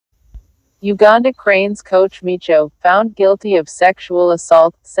Uganda Cranes coach Micho, found guilty of sexual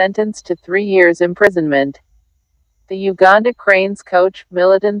assault, sentenced to 3 years imprisonment. The Uganda Cranes coach,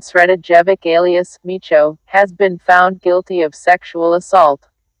 Milutin Sredojevic alias Micho, has been found guilty of sexual assault.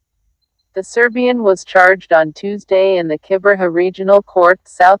 The Serbian was charged on Tuesday in the Kiberha Regional Court,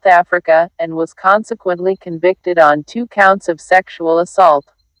 South Africa, and was consequently convicted on 2 counts of sexual assault.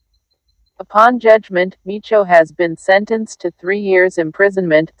 Upon judgment, Micho has been sentenced to 3 years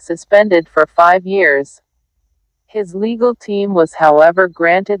imprisonment, suspended for 5 years. His legal team was however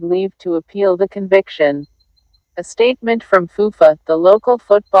granted leave to appeal the conviction. A statement from FIFA, the local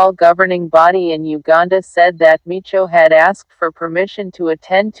football governing body in Uganda, said that Micho had asked for permission to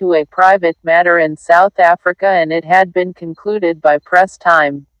attend to a private matter in South Africa and it had been concluded by press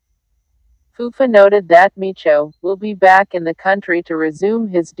time. FIFA noted that Micho will be back in the country to resume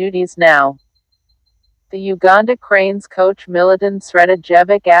his duties now. The Uganda Cranes coach Milutin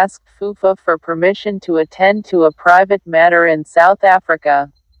Sredojevic asked FIFA for permission to attend to a private matter in South Africa.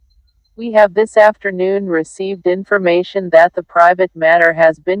 "We have this afternoon received information that the private matter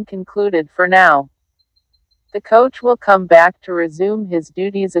has been concluded for now. The coach will come back to resume his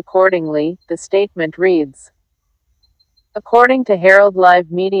duties accordingly," the statement reads. According to Herald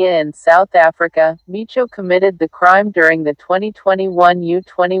Live Media in South Africa, Micho committed the crime during the 2021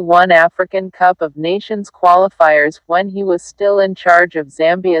 U21 African Cup of Nations qualifiers when he was still in charge of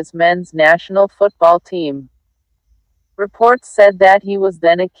Zambia's men's national football team. Reports said that he was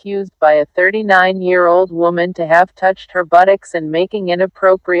then accused by a 39-year-old woman to have touched her buttocks and making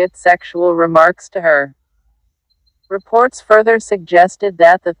inappropriate sexual remarks to her. Reports further suggested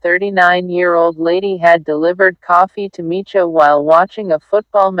that the 39-year-old lady had delivered coffee to Micho while watching a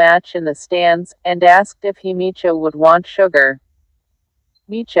football match in the stands, and asked if Micho would want sugar.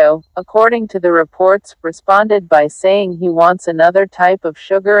 Micho, according to the reports, responded by saying he wants another type of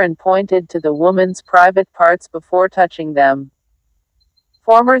sugar and pointed to the woman's private parts before touching them.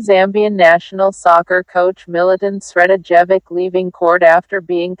 Former Zambian national soccer coach Milutin Sredojevic leaving court after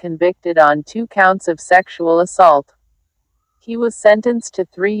being convicted on 2 counts of sexual assault. He was sentenced to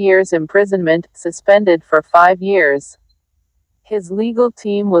 3 years imprisonment, suspended for 5 years. His legal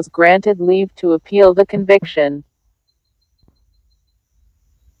team was granted leave to appeal the conviction.